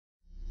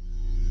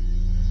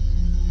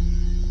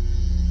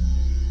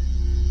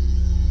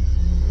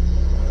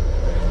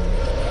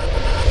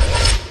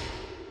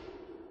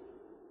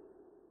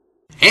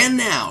And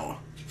now,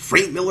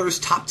 Frank Miller's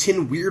top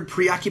 10 weird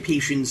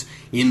preoccupations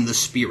in The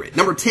Spirit.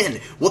 Number 10,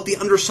 what the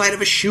underside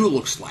of a shoe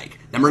looks like.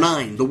 Number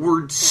 9, the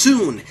word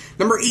soon.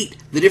 Number 8,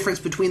 the difference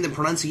between the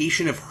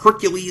pronunciation of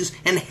Hercules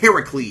and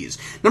Heracles.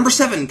 Number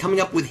 7,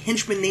 coming up with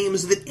henchman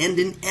names that end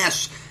in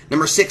S.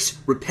 Number 6,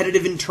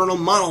 repetitive internal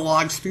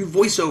monologues through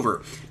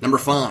voiceover. Number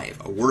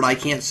 5, a word I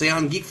can't say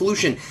on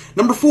Geekvolution.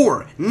 Number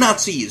 4,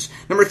 Nazis.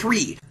 Number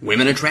 3,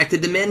 women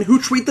attracted to men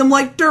who treat them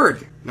like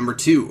dirt. Number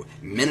 2,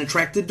 men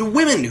attracted to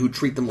women who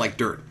treat them like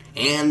dirt.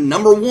 And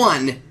number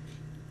 1,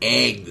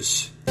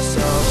 eggs.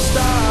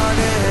 Start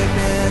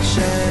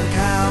ignition,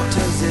 count to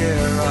 0.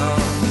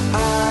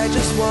 I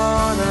just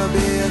wanna be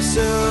a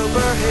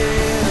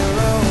superhero.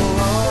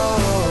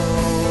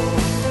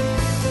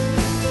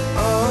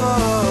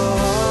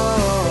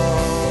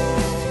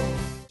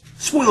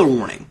 Spoiler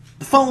warning,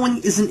 the following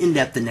is an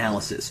in-depth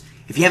analysis.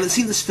 If you haven't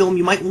seen this film,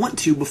 you might want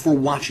to before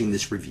watching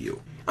this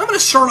review. I'm going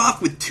to start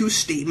off with two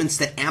statements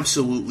that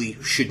absolutely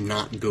should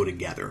not go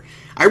together.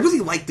 I really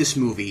like this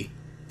movie,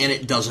 and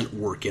it doesn't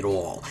work at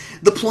all.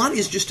 The plot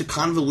is just a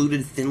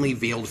convoluted, thinly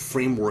veiled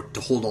framework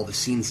to hold all the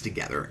scenes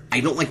together.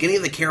 I don't like any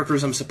of the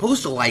characters I'm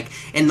supposed to like,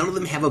 and none of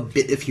them have a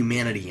bit of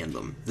humanity in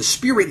them. The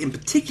Spirit, in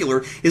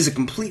particular, is a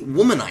complete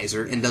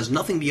womanizer and does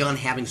nothing beyond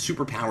having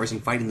superpowers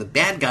and fighting the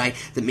bad guy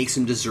that makes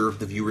him deserve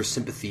the viewer's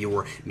sympathy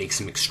or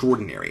makes him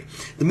extraordinary.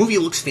 The movie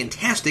looks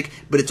fantastic,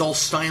 but it's all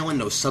style and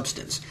no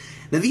substance.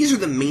 Now, these are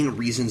the main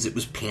reasons it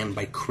was panned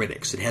by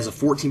critics. It has a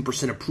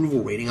 14%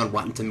 approval rating on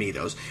Rotten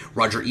Tomatoes.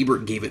 Roger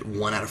Ebert gave it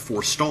 1 out of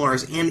 4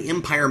 stars, and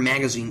Empire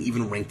Magazine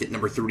even ranked it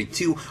number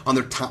 32 on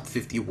their top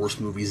 50 worst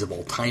movies of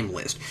all time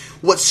list.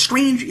 What's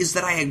strange is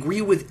that I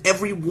agree with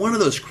every one of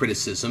those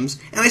criticisms,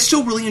 and I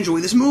still really enjoy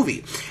this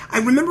movie. I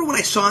remember when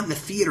I saw it in the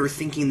theater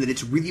thinking that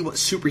it's really what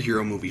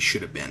superhero movies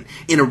should have been.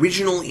 An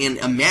original and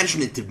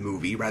imaginative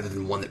movie, rather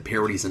than one that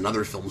parodies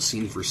another film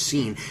scene for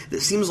scene,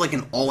 that seems like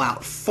an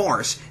all-out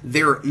farce.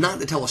 They're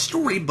not to tell a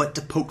story, but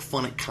to poke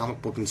fun at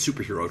comic book and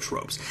superhero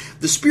tropes.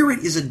 The Spirit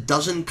is a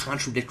dozen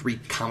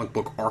contradictory comic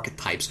book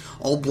archetypes,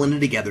 all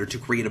blended together to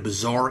create a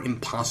bizarre,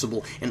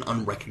 impossible, and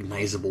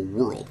unrecognizable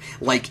world.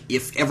 Like,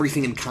 if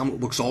everything in comic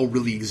books all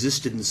really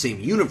existed in the same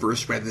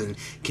universe, rather than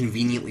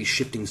conveniently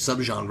shifting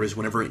subgenres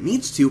whenever it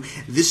needs to,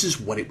 this is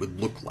what it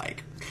would look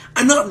like.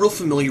 I'm not real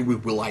familiar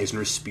with Will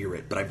Eisner's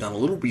Spirit, but I've done a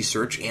little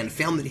research and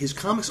found that his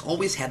comics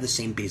always had the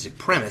same basic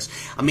premise.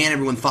 A man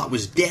everyone thought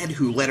was dead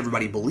who let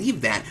everybody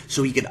believe that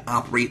so he could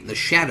operate in the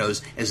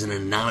shadows as an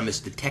anonymous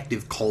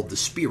detective called the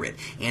Spirit,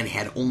 and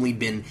had only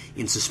been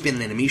in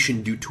suspended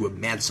animation due to a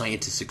mad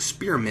scientist's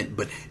experiment,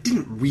 but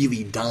didn't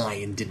really die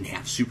and didn't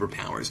have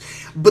superpowers.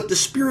 But the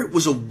Spirit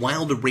was a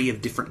wild array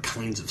of different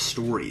kinds of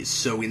stories,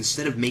 so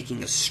instead of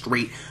making a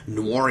straight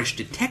noirish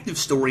detective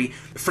story,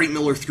 Frank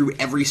Miller threw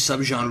every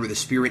subgenre the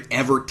Spirit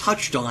ever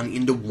touched on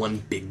into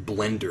one big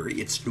blender.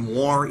 It's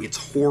noir,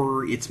 it's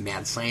horror, it's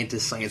mad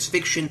scientist science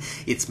fiction,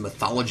 it's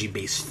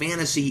mythology-based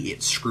fantasy,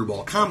 it's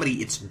screwball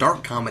comedy, it's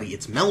dark comedy,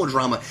 it's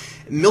melodrama.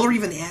 Miller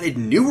even added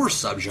newer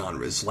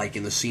subgenres, like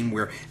in the scene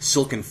where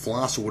Silk and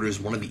Floss orders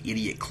one of the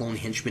idiot clone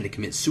henchmen to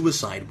commit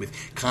suicide with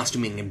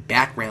costuming and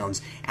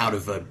backgrounds out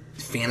of a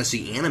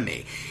fantasy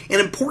anime.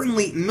 And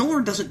importantly,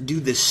 Miller doesn't do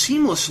this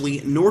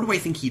seamlessly, nor do I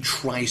think he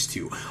tries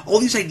to. All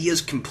these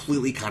ideas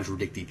completely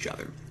contradict each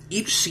other.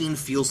 Each scene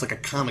feels like a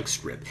comic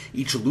strip,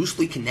 each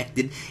loosely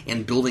connected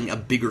and building a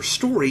bigger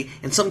story,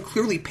 and some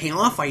clearly pay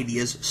off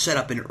ideas set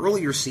up in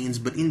earlier scenes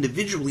but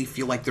individually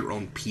feel like their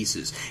own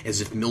pieces, as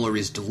if Miller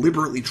is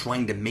deliberately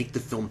trying to make the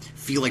film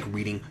feel like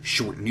reading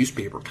short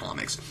newspaper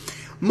comics.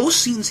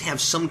 Most scenes have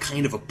some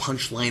kind of a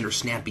punchline or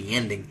snappy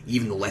ending,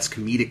 even the less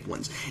comedic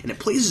ones, and it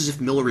plays as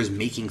if Miller is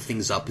making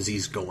things up as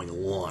he's going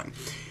along.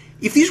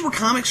 If these were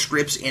comic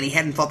strips and he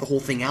hadn't thought the whole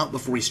thing out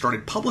before he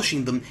started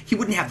publishing them, he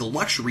wouldn't have the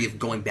luxury of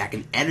going back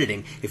and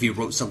editing if he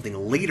wrote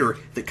something later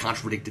that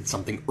contradicted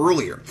something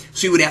earlier.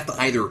 So he would have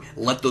to either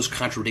let those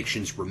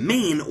contradictions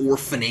remain or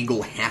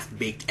finagle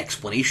half-baked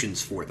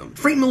explanations for them.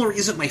 Frank Miller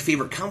isn't my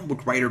favorite comic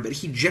book writer, but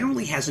he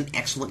generally has an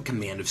excellent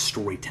command of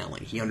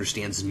storytelling. He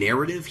understands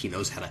narrative, he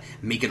knows how to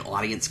make an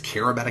audience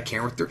care about a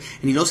character,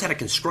 and he knows how to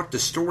construct a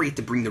story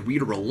to bring the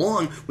reader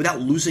along without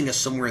losing us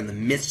somewhere in the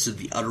midst of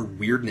the utter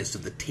weirdness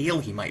of the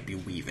tale he might be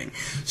weaving.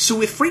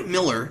 So if Frank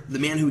Miller, the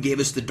man who gave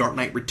us The Dark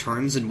Knight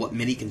Returns and what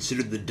many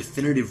consider the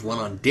definitive run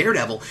on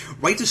Daredevil,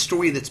 writes a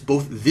story that's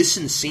both this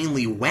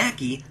insanely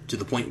wacky, to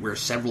the point where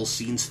several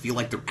scenes feel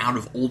like they're out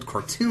of old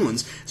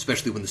cartoons,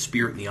 especially when the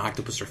Spirit and the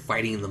octopus are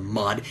fighting in the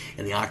mud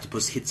and the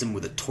octopus hits him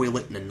with a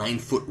toilet and a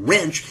 9-foot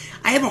wrench,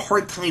 I have a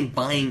hard time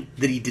buying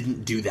that he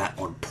didn't do that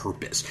on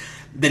purpose.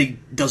 That he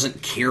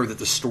doesn't care that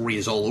the story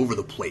is all over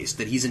the place,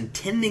 that he's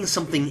intending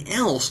something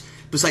else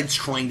besides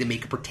trying to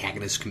make a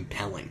protagonist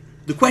compelling.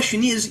 The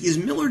question is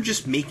Miller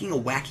just making a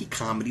wacky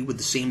comedy with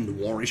the same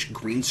noirish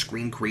green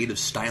screen creative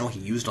style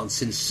he used on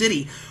Sin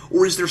City,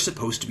 or is there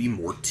supposed to be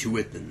more to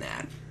it than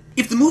that?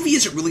 If the movie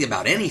isn't really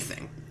about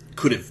anything,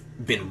 could have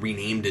been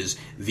renamed as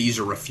 "These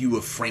are a few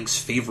of Frank's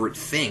favorite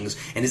things,"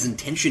 and his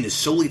intention is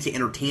solely to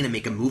entertain and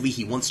make a movie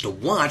he wants to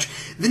watch,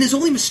 then his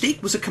only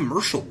mistake was a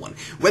commercial one.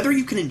 Whether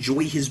you can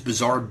enjoy his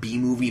bizarre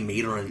B-movie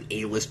made on an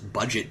A-list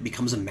budget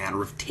becomes a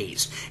matter of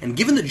taste, and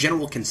given the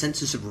general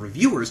consensus of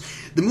reviewers,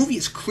 the movie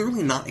is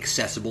clearly not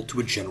accessible to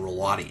a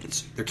general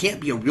audience. There can't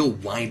be a real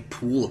wide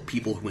pool of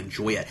people who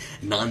enjoy a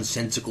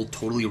nonsensical,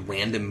 totally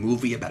random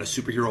movie about a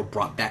superhero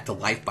brought back to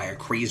life by a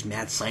crazed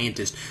mad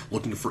scientist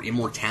looking for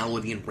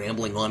immortality and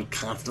rambling on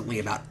constantly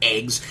about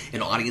eggs,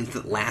 an audience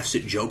that laughs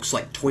at jokes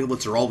like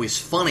toilets are always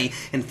funny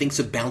and thinks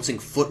a bouncing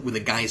foot with a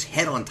guy's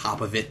head on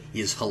top of it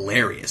is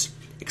hilarious.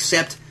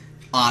 Except,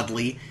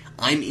 oddly,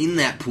 I'm in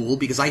that pool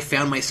because I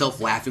found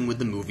myself laughing with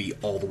the movie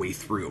all the way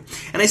through.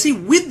 And I say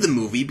with the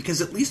movie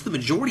because at least the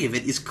majority of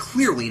it is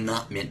clearly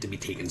not meant to be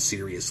taken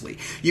seriously.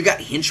 You've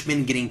got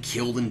henchmen getting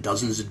killed in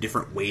dozens of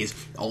different ways,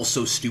 all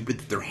so stupid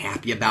that they're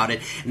happy about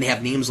it, and they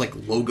have names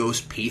like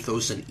logos,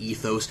 pathos, and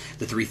ethos,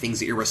 the three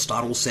things that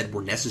Aristotle said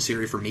were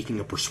necessary for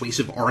making a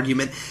persuasive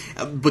argument.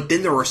 But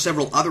then there are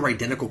several other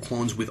identical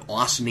clones with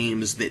os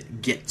names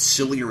that get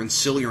sillier and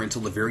sillier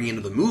until the very end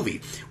of the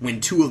movie,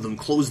 when two of them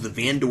close the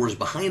van doors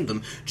behind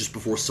them just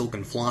before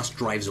Silken Floss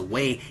drives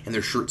away and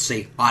their shirts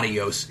say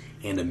adios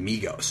and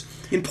amigos.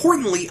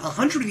 Importantly,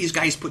 100 of these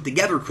guys put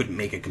together couldn't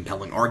make a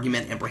compelling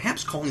argument, and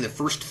perhaps calling the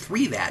first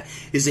three that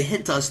is a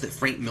hint to us that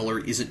Frank Miller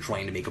isn't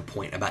trying to make a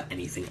point about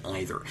anything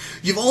either.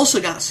 You've also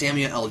got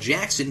Samuel L.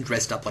 Jackson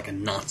dressed up like a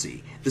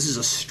Nazi. This is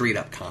a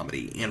straight-up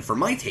comedy, and for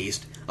my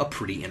taste, a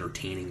pretty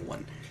entertaining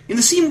one. In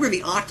the scene where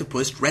the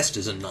octopus, dressed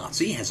as a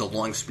Nazi, has a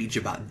long speech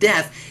about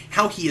death,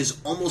 how he has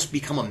almost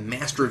become a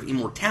master of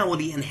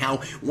immortality, and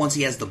how, once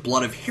he has the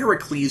blood of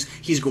Heracles,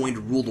 he's going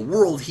to rule the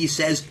world, he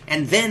says,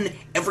 and then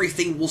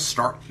everything will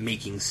start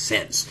making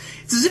sense.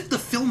 It's as if the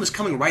film is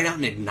coming right out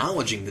and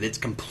acknowledging that it's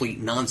complete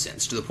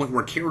nonsense, to the point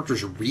where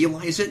characters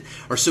realize it,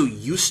 are so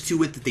used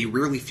to it that they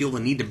rarely feel the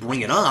need to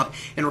bring it up,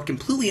 and are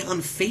completely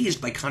unfazed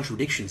by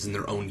contradictions in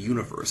their own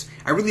universe.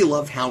 I really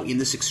love how, in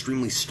this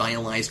extremely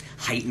stylized,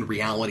 heightened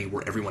reality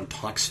where everyone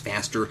talks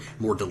faster,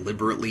 more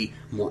deliberately,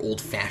 more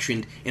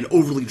old-fashioned, and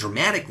overly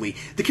dramatically,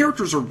 the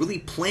characters are really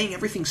playing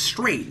everything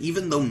straight,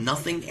 even though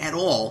nothing at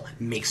all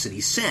makes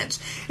any sense.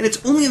 And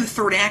it's only in the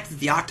third act that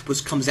the octopus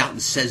comes out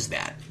and says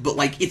that.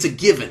 But, it's a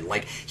given,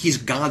 he's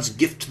God's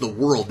gift to the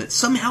world, that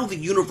somehow the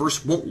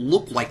universe won't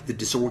look like the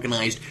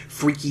disorganized,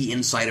 freaky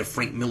inside of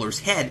Frank Miller's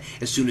head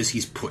as soon as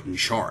he's put in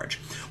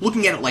charge.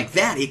 Looking at it like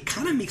that, it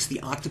kind of makes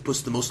the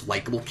octopus the most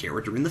likable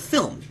character in the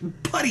film.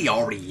 But he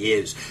already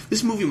is.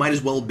 This movie might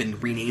as well have been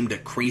renamed a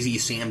Crazy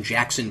Sam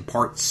Jackson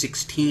Part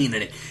 16,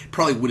 and it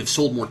probably would have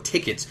sold more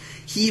tickets.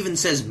 He even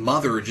says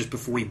mother just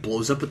before he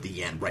blows up at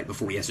the end, right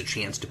before he has a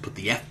chance to put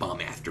the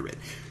F-bomb after it.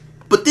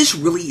 But this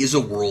really is a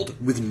world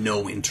with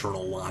no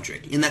internal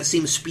logic. In that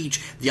same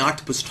speech, the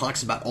octopus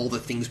talks about all the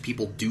things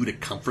people do to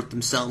comfort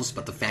themselves,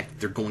 about the fact that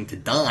they're going to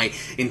die,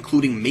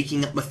 including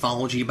making up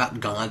mythology about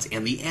gods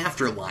and the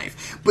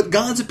afterlife. But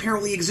gods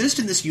apparently exist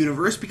in this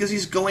universe because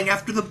he's going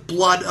after the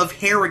blood of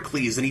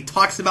Heracles, and he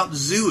talks about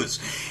Zeus.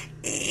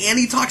 And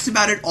he talks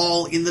about it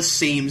all in the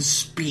same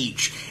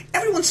speech.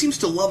 Everyone seems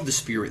to love the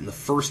spirit in the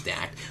first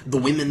act. The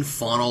women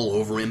fawn all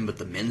over him, but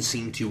the men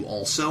seem to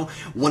also.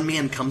 One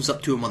man comes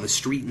up to him on the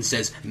street and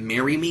says,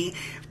 "Marry me."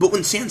 But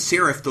when Sans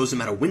Serif throws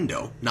him out a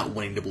window, not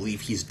wanting to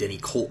believe he's Denny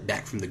Colt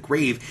back from the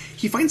grave,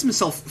 he finds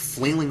himself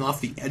flailing off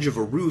the edge of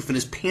a roof and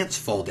his pants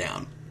fall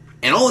down.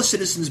 And all the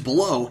citizens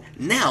below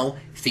now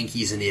think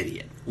he's an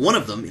idiot. One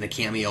of them, in a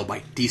cameo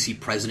by DC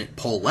President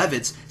Paul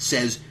Levitz,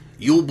 says,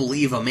 "You'll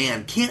believe a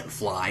man can't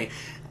fly."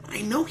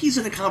 I know he's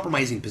in a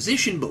compromising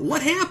position, but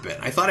what happened?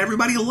 I thought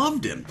everybody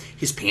loved him.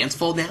 His pants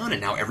fall down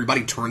and now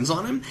everybody turns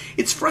on him?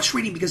 It's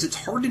frustrating because it's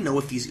hard to know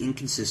if these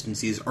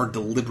inconsistencies are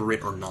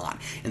deliberate or not.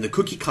 And the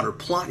cookie-cutter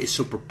plot is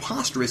so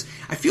preposterous,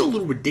 I feel a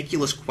little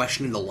ridiculous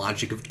questioning the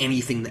logic of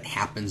anything that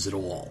happens at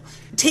all.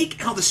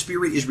 Take how the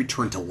spirit is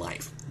returned to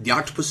life. The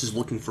octopus is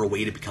looking for a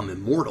way to become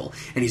immortal,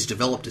 and he's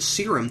developed a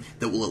serum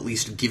that will at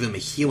least give him a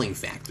healing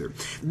factor.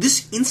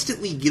 This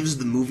instantly gives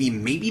the movie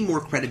maybe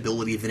more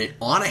credibility than it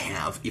ought to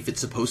have if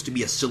it's supposed to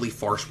be a silly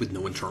farce with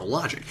no internal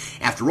logic.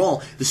 After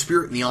all, the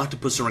spirit and the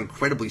octopus are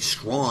incredibly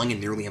strong and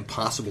nearly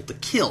impossible to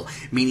kill,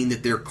 meaning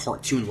that their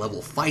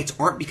cartoon-level fights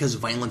aren't because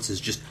violence is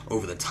just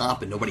over the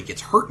top and nobody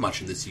gets hurt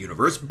much in this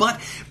universe,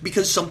 but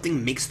because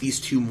something makes these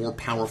two more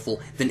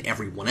powerful than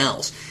everyone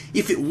else.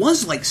 If it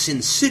was like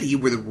Sin City,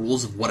 where the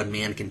rules of what a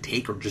man can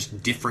take are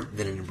just different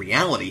than in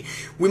reality,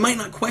 we might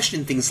not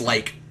question things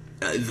like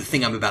the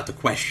thing I'm about to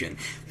question.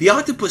 The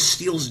octopus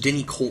steals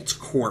Denny Colt's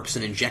corpse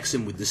and injects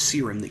him with the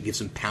serum that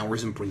gives him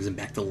powers and brings him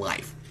back to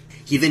life.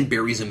 He then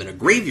buries him in a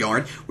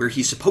graveyard where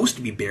he's supposed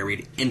to be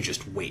buried and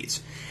just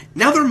waits.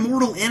 Now they're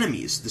mortal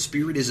enemies. The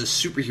spirit is a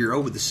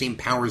superhero with the same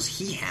powers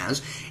he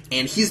has,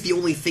 and he's the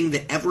only thing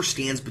that ever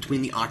stands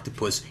between the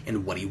octopus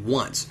and what he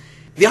wants.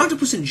 The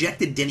octopus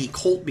injected Denny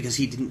Colt because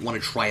he didn't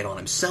want to try it on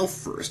himself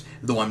first,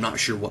 though I'm not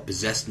sure what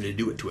possessed him to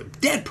do it to a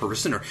dead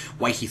person, or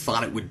why he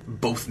thought it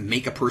would both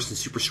make a person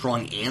super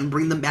strong and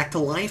bring them back to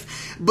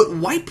life. But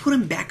why put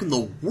him back in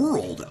the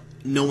world?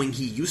 knowing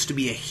he used to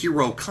be a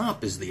hero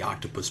cop, as the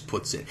octopus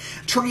puts it.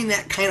 Turning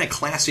that kind of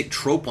classic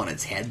trope on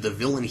its head, the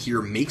villain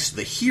here makes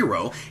the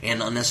hero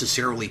and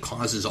unnecessarily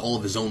causes all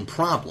of his own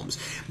problems.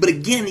 But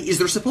again, is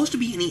there supposed to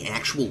be any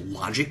actual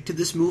logic to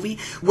this movie?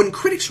 When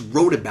critics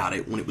wrote about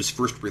it when it was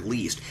first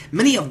released,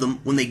 many of them,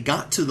 when they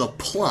got to the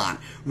plot,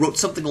 wrote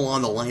something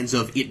along the lines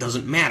of, it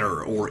doesn't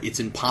matter, or it's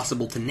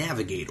impossible to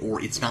navigate,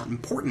 or it's not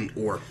important,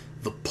 or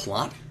the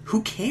plot?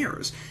 Who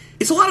cares?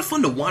 It's a lot of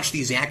fun to watch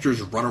these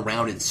actors run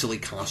around in silly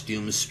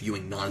costumes,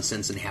 spewing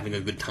nonsense and having a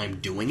good time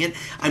doing it.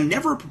 I'm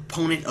never a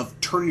proponent of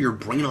turn your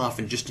brain off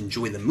and just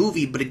enjoy the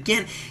movie, but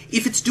again,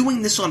 if it's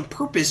doing this on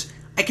purpose,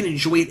 I can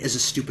enjoy it as a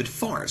stupid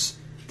farce.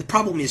 The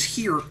problem is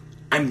here,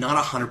 I'm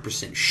not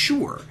 100%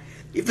 sure.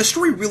 If the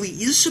story really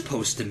is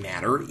supposed to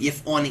matter,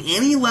 if on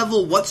any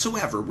level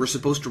whatsoever we're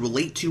supposed to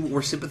relate to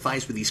or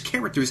sympathize with these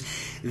characters,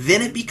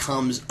 then it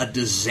becomes a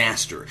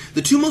disaster.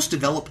 The two most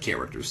developed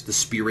characters, the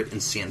Spirit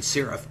and Sans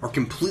Serif, are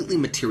completely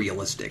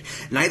materialistic.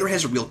 Neither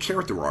has a real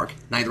character arc,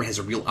 neither has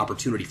a real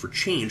opportunity for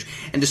change,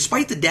 and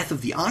despite the death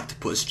of the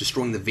octopus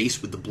destroying the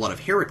vase with the blood of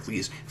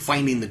Heracles,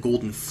 finding the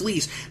golden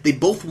fleece, they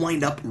both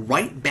wind up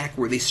right back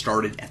where they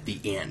started at the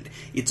end.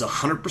 It's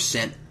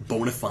 100%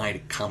 bona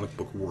fide comic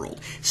book world.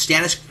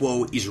 Status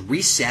quo is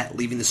reset,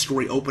 leaving the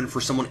story open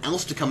for someone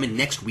else to come in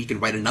next week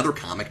and write another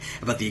comic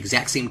about the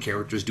exact same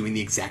characters doing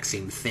the exact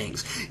same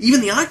things. Even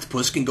the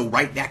octopus can go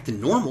right back to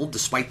normal,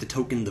 despite the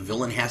token the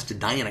villain has to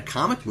die in a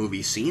comic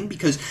movie scene,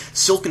 because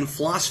Silken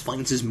Floss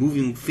finds his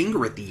moving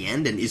finger at the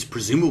end and is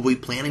presumably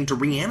planning to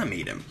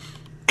reanimate him.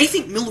 I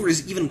think Miller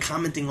is even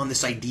commenting on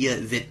this idea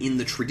that in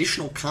the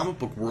traditional comic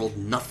book world,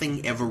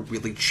 nothing ever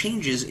really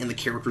changes and the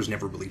characters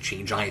never really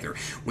change either,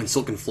 when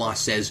Silken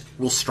Floss says,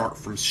 we'll start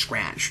from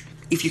scratch.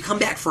 If you come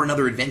back for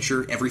another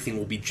adventure, everything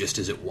will be just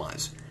as it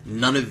was.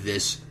 None of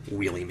this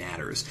really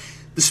matters.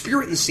 The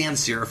Spirit and Sans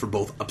Serif are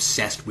both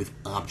obsessed with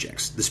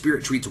objects. The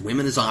Spirit treats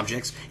women as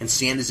objects, and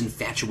Sans is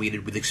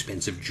infatuated with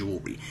expensive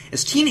jewelry.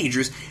 As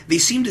teenagers, they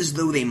seemed as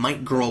though they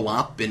might grow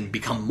up and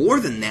become more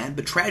than that,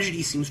 but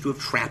tragedy seems to have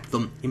trapped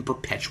them in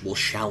perpetual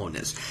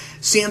shallowness.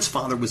 Sans'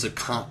 father was a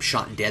cop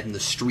shot dead in the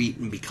street,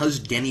 and because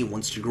Denny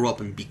wants to grow up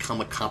and become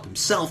a cop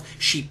himself,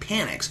 she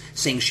panics,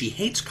 saying she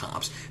hates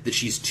cops, that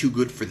she's too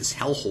good for this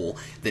hellhole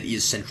that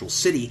is Central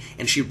City,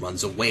 and she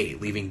runs away,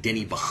 leaving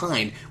Denny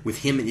behind, with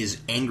him in his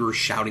anger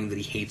shouting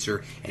that he hates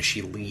her as she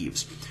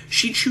leaves.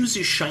 She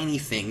chooses shiny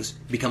things,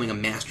 becoming a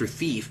master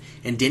thief,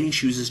 and Denny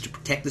chooses to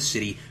protect the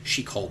city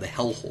she called the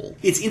hellhole.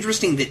 It's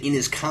interesting that in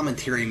his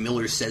commentary,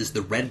 Miller says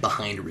the red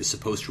behind her is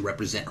supposed to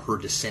represent her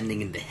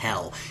descending into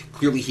hell.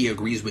 Clearly he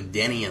agrees with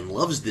Denny and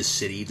loves this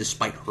city,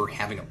 despite her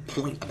having a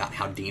point about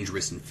how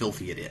dangerous and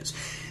filthy it is.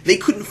 They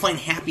couldn't find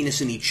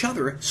happiness in each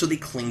other, so they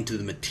cling to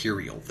the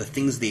material, the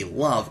things they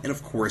love, and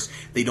of course,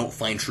 they don't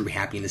find true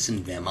happiness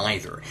in them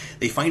either.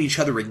 They find each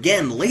other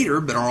again later,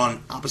 but are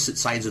on opposite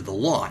sides of the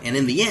law, and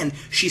in the end,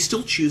 she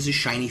still chooses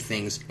shiny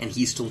things, and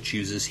he still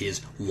chooses his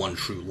one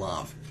true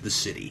love, the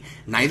city.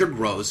 Neither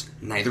grows,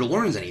 neither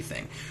learns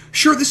anything.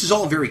 Sure, this is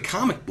all very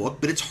comic book,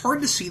 but it's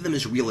hard to see them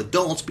as real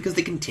adults because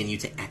they continue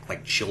to act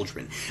like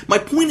children. My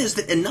point is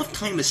that enough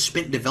time is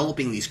spent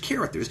developing these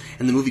characters,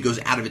 and the movie goes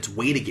out of its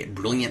way to get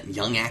brilliant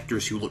young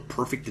actors who look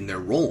perfect in their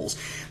roles,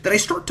 that I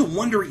start to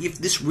wonder if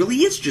this really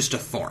is just a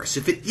farce.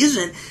 If it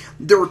isn't,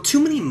 there are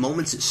too many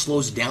moments it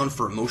slows down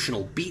for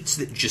emotional beats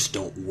that just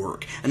don't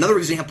work. Another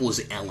example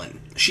is Ellen.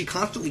 She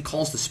constantly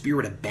calls the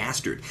Spirit a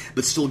bastard,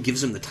 but still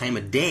gives him the time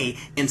of day,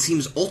 and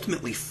seems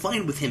ultimately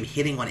fine with him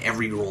hitting on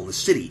every girl in the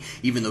city,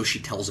 even though she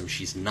tells him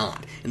she's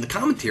not. In the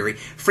commentary,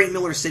 Frank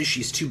Miller says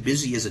she's too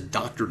busy as a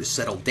doctor to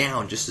settle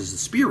down, just as the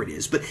Spirit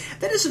is, but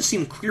that doesn't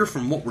seem clear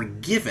from what we're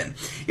given.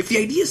 If the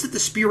idea is that the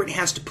Spirit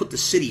has to put the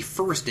city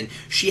first, and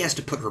she has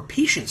to put her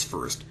patients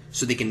first,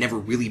 so they can never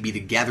really be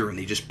together and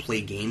they just play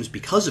games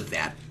because of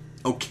that,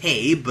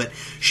 okay, but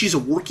she's a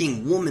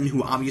working woman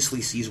who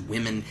obviously sees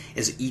women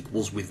as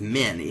equals with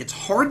men. It's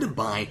hard to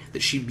buy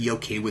that she'd be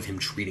okay with him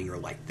treating her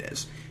like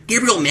this.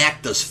 Gabriel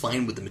Mack does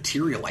fine with the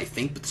material, I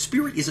think, but the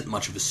Spirit isn't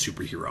much of a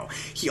superhero.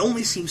 He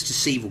only seems to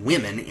save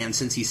women, and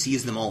since he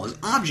sees them all as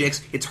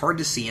objects, it's hard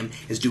to see him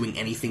as doing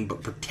anything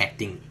but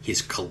protecting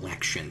his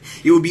collection.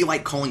 It would be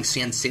like calling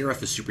Sans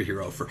Serif a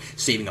superhero for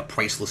saving a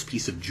priceless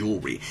piece of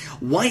jewelry.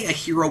 Why a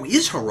hero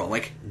is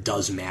heroic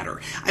does matter.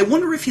 I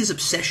wonder if his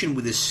obsession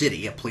with his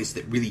city, a place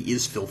that really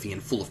is filthy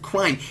and full of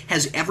crime,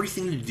 has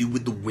everything to do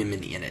with the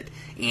women in it.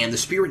 And the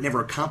Spirit never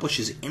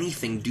accomplishes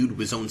anything due to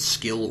his own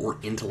skill or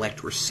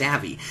intellect or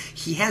savvy.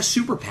 He has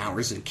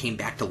superpowers and came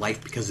back to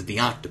life because of the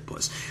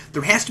octopus.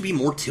 There has to be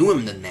more to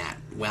him than that.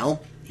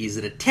 Well, he's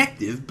a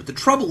detective, but the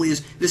trouble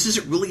is, this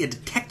isn't really a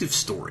detective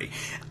story.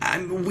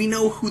 We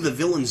know who the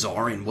villains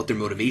are and what their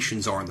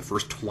motivations are in the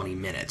first 20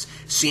 minutes.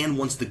 Sand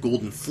wants the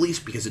golden fleece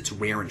because it's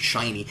rare and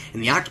shiny,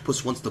 and the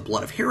octopus wants the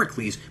blood of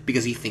Heracles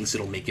because he thinks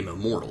it'll make him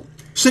immortal.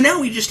 So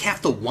now we just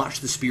have to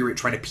watch the Spirit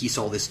try to piece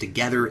all this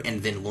together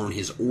and then learn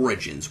his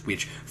origins,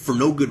 which, for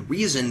no good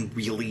reason,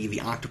 really, the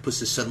octopus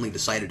has suddenly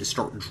decided to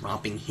start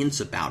dropping hints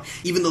about,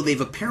 even though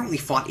they've apparently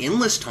fought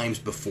endless times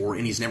before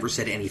and he's never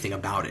said anything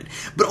about it.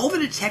 But all the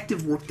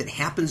detective work work that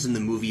happens in the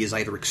movie is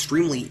either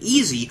extremely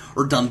easy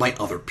or done by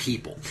other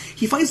people.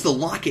 He finds the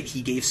locket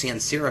he gave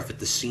Sans Serif at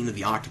the scene of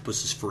the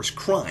octopus's first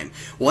crime.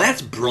 Well,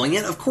 that's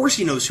brilliant. Of course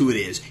he knows who it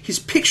is. His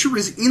picture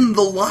is in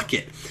the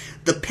locket.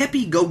 The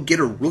peppy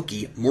go-getter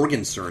rookie,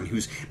 Morgenstern,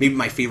 who's maybe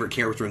my favorite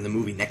character in the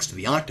movie next to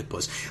the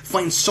octopus,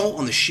 finds salt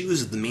on the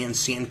shoes of the man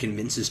Sand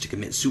convinces to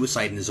commit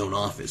suicide in his own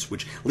office,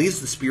 which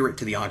leads the spirit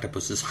to the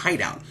octopus's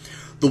hideout.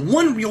 The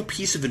one real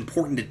piece of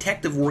important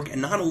detective work,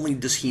 and not only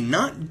does he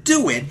not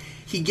do it,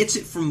 he gets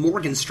it from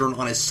Morgenstern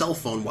on his cell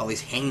phone while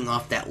he's hanging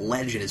off that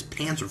ledge and his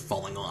pants are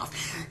falling off.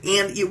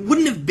 And it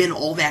wouldn't have been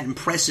all that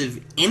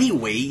impressive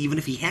anyway, even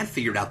if he had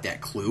figured out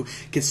that clue,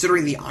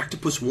 considering the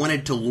octopus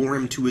wanted to lure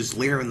him to his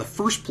lair in the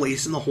first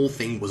place and the whole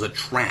thing was a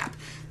trap.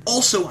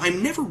 Also,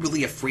 I'm never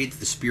really afraid that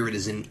the spirit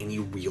is in any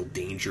real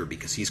danger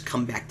because he's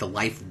come back to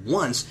life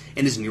once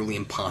and is nearly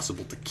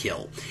impossible to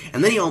kill.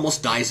 And then he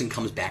almost dies and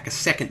comes back a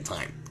second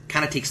time.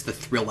 Kind of takes the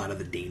thrill out of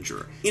the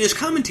danger. In his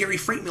commentary,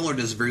 Frank Miller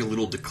does very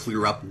little to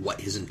clear up what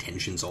his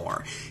intentions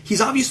are. He's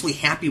obviously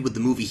happy with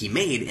the movie he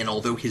made, and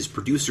although his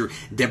producer,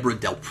 Deborah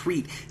Del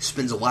Prete,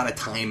 spends a lot of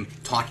time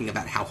talking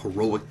about how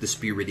heroic the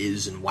spirit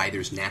is and why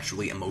there's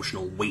naturally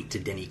emotional weight to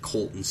Denny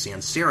Colt and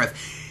Sans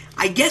Serif,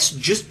 I guess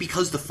just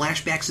because the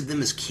flashbacks of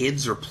them as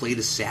kids are played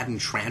as sad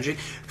and tragic,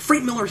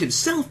 Frank Miller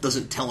himself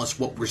doesn't tell us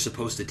what we're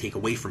supposed to take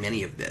away from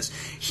any of this.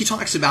 He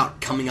talks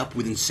about coming up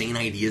with insane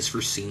ideas for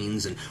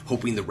scenes and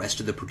hoping the rest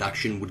of the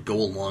production would go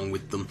along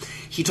with them.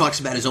 He talks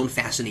about his own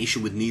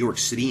fascination with New York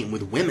City and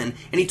with women,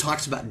 and he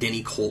talks about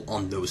Denny Colt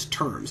on those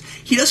terms.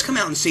 He does come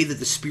out and say that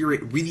the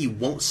spirit really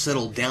won't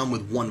settle down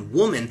with one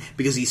woman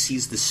because he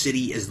sees the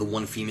city as the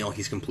one female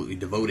he's completely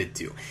devoted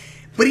to.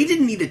 But he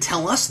didn't need to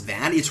tell us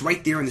that. It's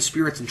right there in the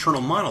spirit's internal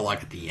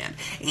monologue at the end.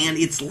 And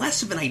it's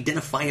less of an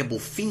identifiable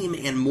theme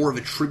and more of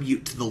a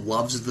tribute to the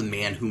loves of the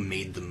man who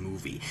made the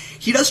movie.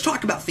 He does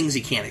talk about things he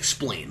can't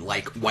explain,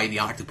 like why the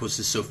octopus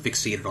is so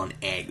fixated on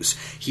eggs.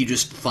 He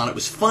just thought it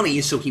was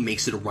funny, so he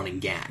makes it a running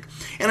gag.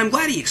 And I'm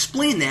glad he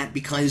explained that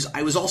because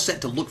I was all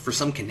set to look for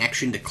some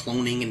connection to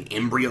cloning and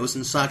embryos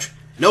and such.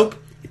 Nope.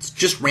 It's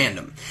just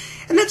random.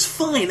 And that's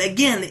fine.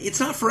 Again, it's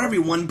not for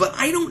everyone, but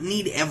I don't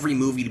need every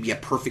movie to be a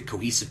perfect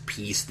cohesive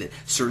piece that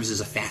serves as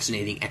a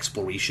fascinating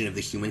exploration of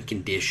the human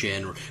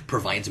condition or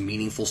provides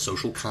meaningful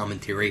social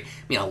commentary. I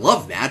mean, I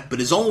love that, but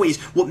as always,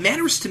 what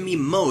matters to me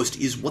most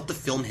is what the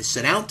film has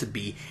set out to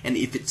be and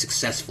if it's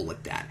successful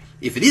at that.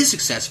 If it is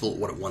successful at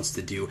what it wants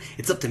to do,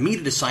 it's up to me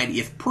to decide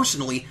if,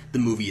 personally, the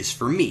movie is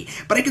for me,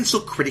 but I can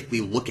still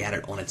critically look at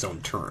it on its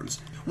own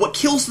terms. What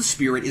kills The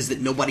Spirit is that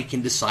nobody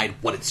can decide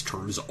what its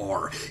terms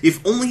are.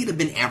 If only it had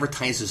been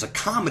advertised as a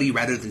comedy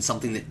rather than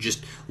something that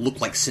just looked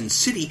like Sin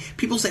City,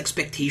 people's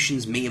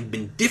expectations may have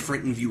been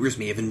different and viewers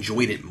may have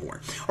enjoyed it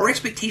more. Our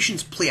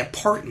expectations play a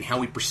part in how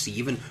we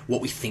perceive and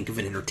what we think of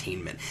an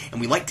entertainment,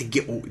 and we like to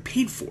get what we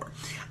paid for.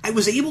 I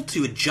was able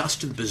to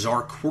adjust to the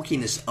bizarre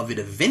quirkiness of it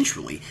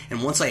eventually,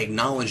 and once I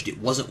acknowledged it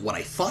wasn't what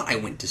I thought I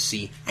went to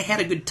see, I had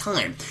a good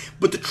time.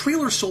 But the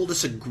trailer sold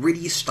us a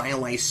gritty,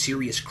 stylized,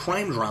 serious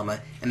crime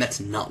drama, and that's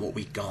not what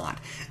we got.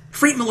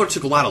 Frank Miller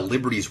took a lot of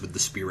liberties with The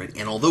Spirit,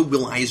 and although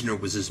Will Eisner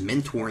was his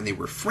mentor and they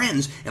were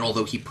friends, and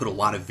although he put a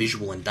lot of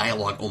visual and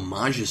dialogue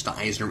homages to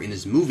Eisner in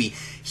his movie,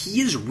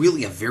 he is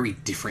really a very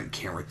different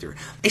character.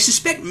 I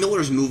suspect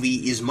Miller's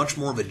movie is much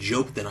more of a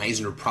joke than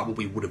Eisner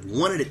probably would have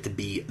wanted it to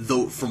be,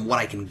 though from what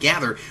I can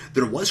gather,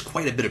 there was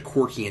quite a bit of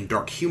quirky and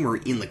dark humor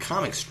in the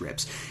comic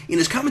strips. In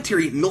his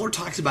commentary, Miller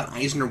talks about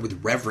Eisner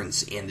with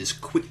reverence and is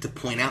quick to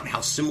point out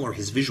how similar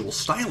his visual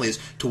style is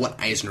to what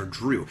Eisner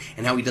drew,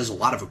 and how he does a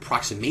lot of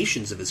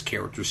approximations of his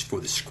characters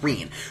for the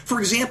screen. For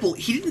example,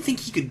 he didn't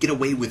think he could get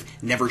away with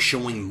never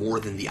showing more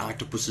than the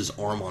octopus's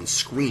arm on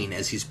screen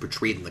as he's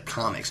portrayed in the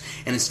comics,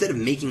 and instead of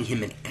making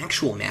him an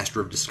actual master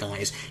of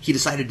disguise, he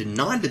decided to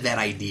nod to that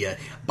idea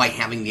by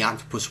having the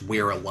octopus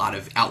wear a lot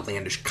of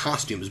outlandish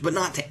costumes, but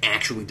not to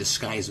actually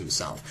disguise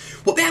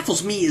himself. What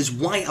baffles me is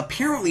why,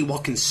 apparently while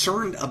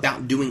concerned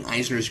about doing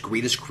Eisner's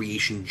greatest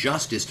creation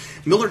justice,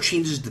 Miller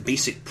changes the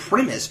basic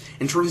premise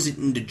and turns it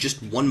into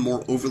just one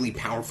more overly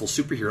powerful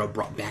superhero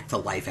brought back to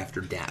life after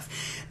death.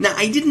 Now,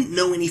 I didn't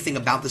know anything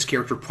about this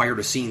character prior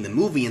to seeing the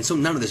movie, and so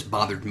none of this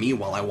bothered me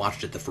while I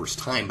watched it the first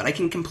time, but I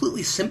can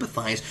completely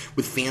sympathize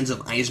with fans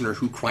of Eisner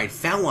who cried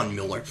foul on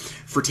Miller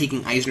for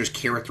taking Eisner's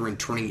character and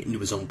turning it into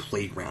his own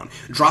playground,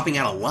 dropping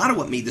out a lot of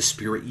what made The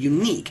Spirit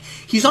unique.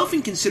 He's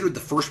often considered the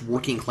first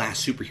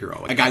working-class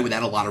superhero, a guy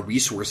without a lot of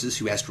resources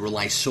who has to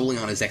rely solely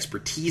on his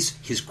expertise,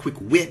 his quick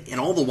wit, and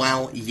all the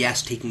while,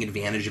 yes, taking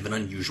advantage of an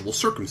unusual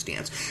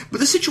circumstance.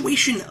 But the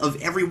situation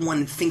of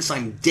everyone thinks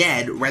I'm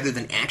dead rather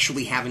than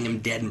actually having him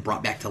dead and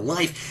brought back to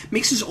life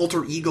makes his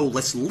alter ego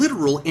less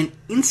literal and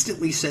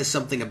instantly says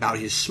something about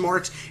his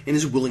smarts and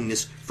his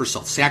willingness for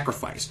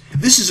self-sacrifice.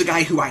 This is a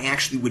guy who I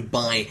actually would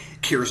buy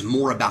cares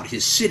more about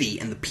his city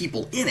and the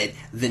people in it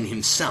than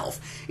himself.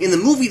 In the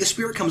movie, the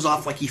spirit comes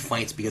off like he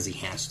fights because he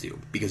has to,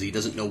 because he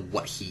doesn't know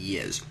what he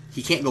is.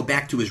 He can't go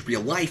back to his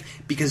real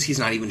life because he's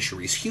not even sure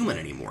he's human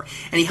anymore.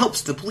 And he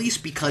helps the police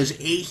because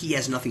A, he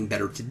has nothing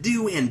better to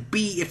do, and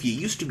B, if you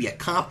used to be a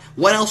cop,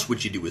 what else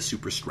would you do with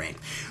super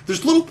strength?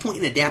 There's little point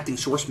in adapting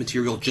source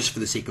material just for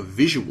the sake of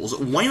visuals.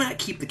 Why not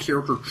keep the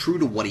character true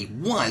to what he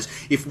was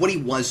if what he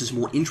was is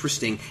more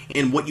interesting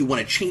and what you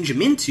want to change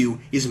him into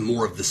is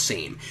more of the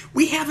same?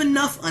 We have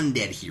enough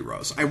undead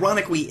heroes.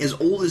 Ironically, as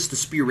old as the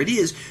spirit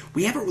is,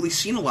 we haven't really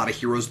seen a lot of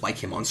heroes like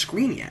him on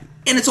screen yet.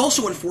 And it's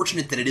also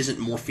unfortunate that it isn't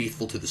more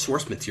faithful to the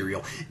source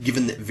material,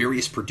 given that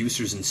various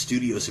producers and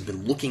studios have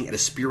been looking at a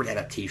spirit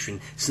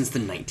adaptation since the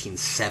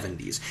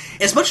 1970s.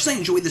 As much as I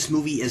enjoy this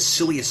movie as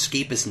silly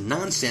escapist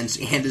nonsense,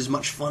 and as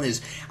much fun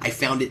as I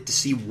found it to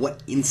see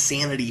what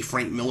insanity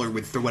Frank Miller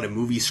would throw at a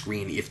movie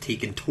screen if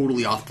taken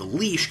totally off the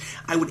leash,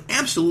 I would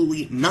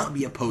absolutely not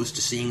be opposed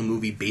to seeing a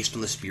movie based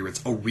on the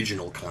spirit's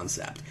original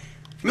concept.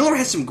 Miller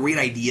has some great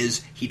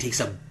ideas he takes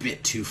a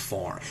bit too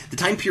far. The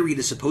time period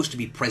is supposed to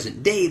be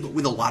present day, but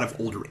with a lot of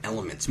older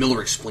elements,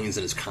 Miller explains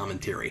in his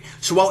commentary.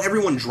 So while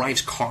everyone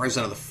drives cars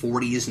out of the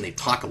 40s and they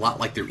talk a lot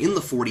like they're in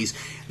the 40s,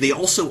 they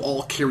also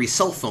all carry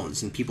cell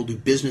phones and people do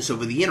business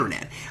over the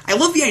internet. I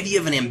love the idea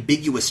of an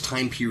ambiguous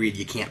time period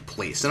you can't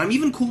place, and I'm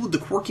even cool with the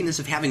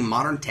quirkiness of having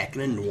modern tech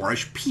in a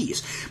noirish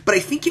piece, but I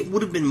think it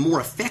would have been more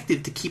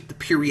effective to keep the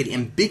period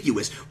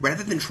ambiguous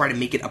rather than try to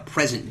make it a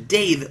present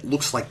day that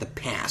looks like the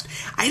past.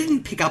 I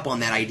didn't pick up on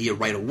that idea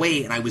right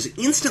away, and I was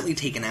instantly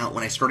taken out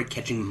when I started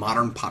catching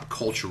modern pop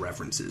culture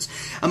references.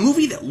 A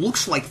movie that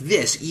looks like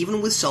this, even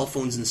with cell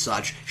phones and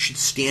such, should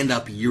stand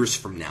up years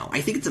from now.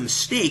 I think it's a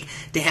mistake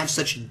to have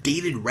such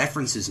dated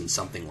references in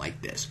something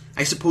like this.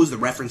 I suppose the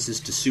references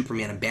to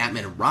Superman and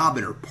Batman and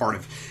Robin are part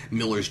of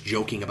Miller's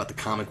joking about the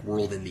comic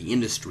world and the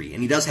industry,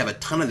 and he does have a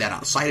ton of that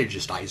outside of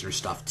just Eisner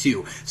stuff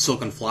too.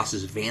 Silk and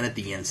Floss's van at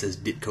the end says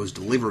Ditko's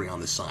Delivery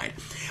on the side.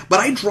 But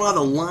I draw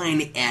the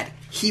line at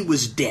he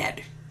was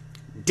dead.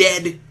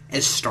 Dead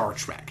as Star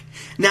Trek.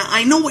 Now,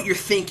 I know what you're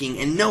thinking,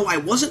 and no, I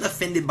wasn't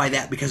offended by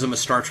that because I'm a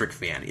Star Trek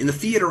fan. In the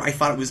theater, I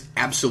thought it was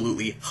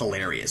absolutely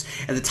hilarious.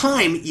 At the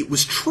time, it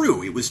was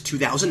true. It was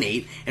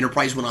 2008,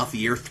 Enterprise went off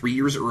the air 3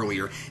 years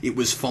earlier. It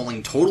was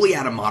falling totally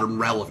out of modern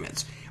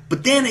relevance.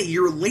 But then, a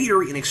year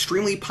later, an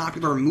extremely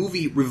popular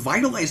movie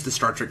revitalized the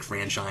Star Trek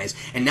franchise,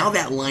 and now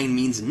that line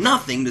means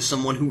nothing to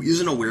someone who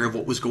isn't aware of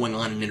what was going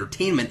on in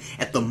entertainment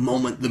at the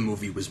moment the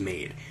movie was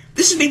made.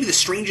 This is maybe the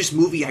strangest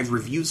movie I've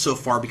reviewed so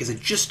far because I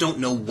just don't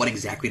know what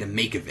exactly to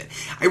make of it.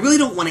 I really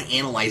don't want to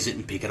analyze it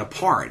and pick it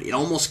apart. It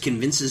almost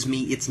convinces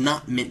me it's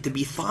not meant to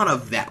be thought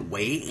of that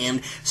way,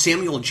 and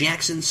Samuel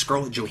Jackson,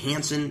 Scarlett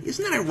Johansson,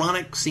 isn't that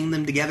ironic seeing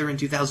them together in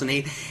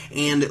 2008?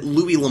 And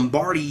Louis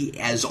Lombardi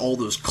as all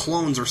those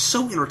clones are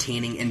so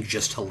entertaining and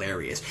just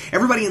hilarious.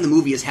 Everybody in the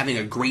movie is having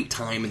a great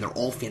time, and they're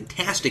all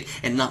fantastic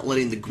and not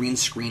letting the green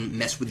screen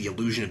mess with the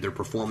illusion of their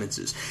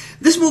performances.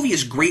 This movie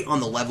is great on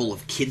the level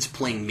of kids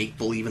playing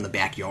make-believe in the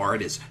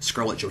backyard, as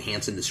Scarlett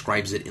Johansson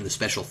describes it in the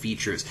special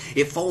features.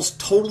 It falls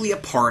totally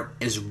apart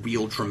as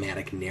real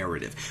dramatic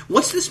narrative.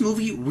 What's this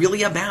movie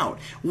really about?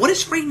 What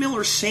is Frank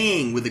Miller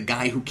saying with a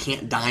guy who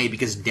can't die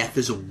because death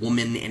is a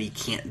woman and he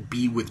can't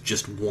be with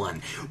just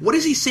one? What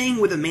is he saying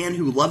with a man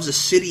who loves a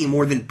city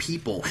more than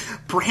people?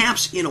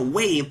 Perhaps, in a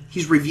way,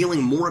 he's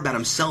revealing more about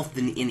himself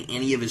than in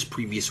any of his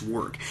previous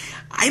work.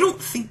 I don't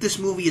think this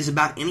movie is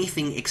about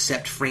anything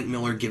except Frank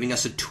Miller giving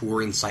us a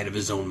tour inside of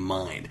his own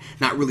mind.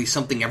 Not really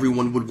something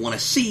everyone would want to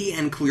see,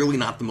 and clearly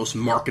not the most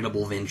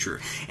marketable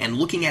venture. And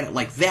looking at it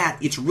like that,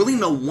 it's really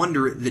no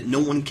wonder that no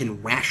one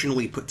can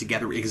rationally put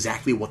together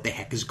exactly what the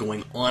heck is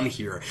going on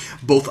here,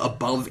 both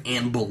above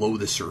and below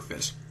the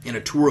surface. In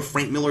a tour of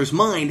Frank Miller's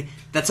mind,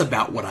 that's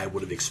about what I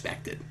would have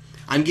expected.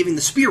 I'm giving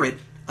The Spirit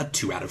a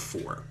 2 out of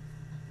 4.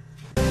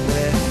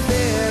 With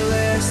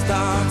fearless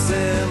thoughts,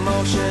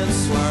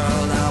 emotions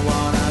swirled, I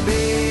wanna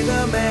be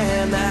the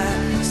man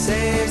that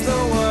saves the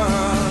world.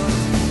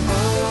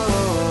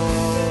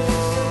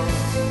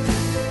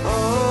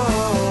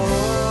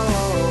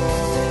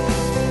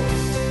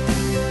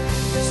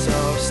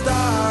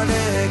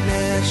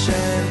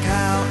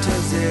 Count to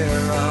 0.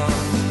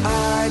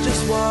 I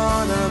just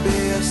wanna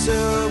be a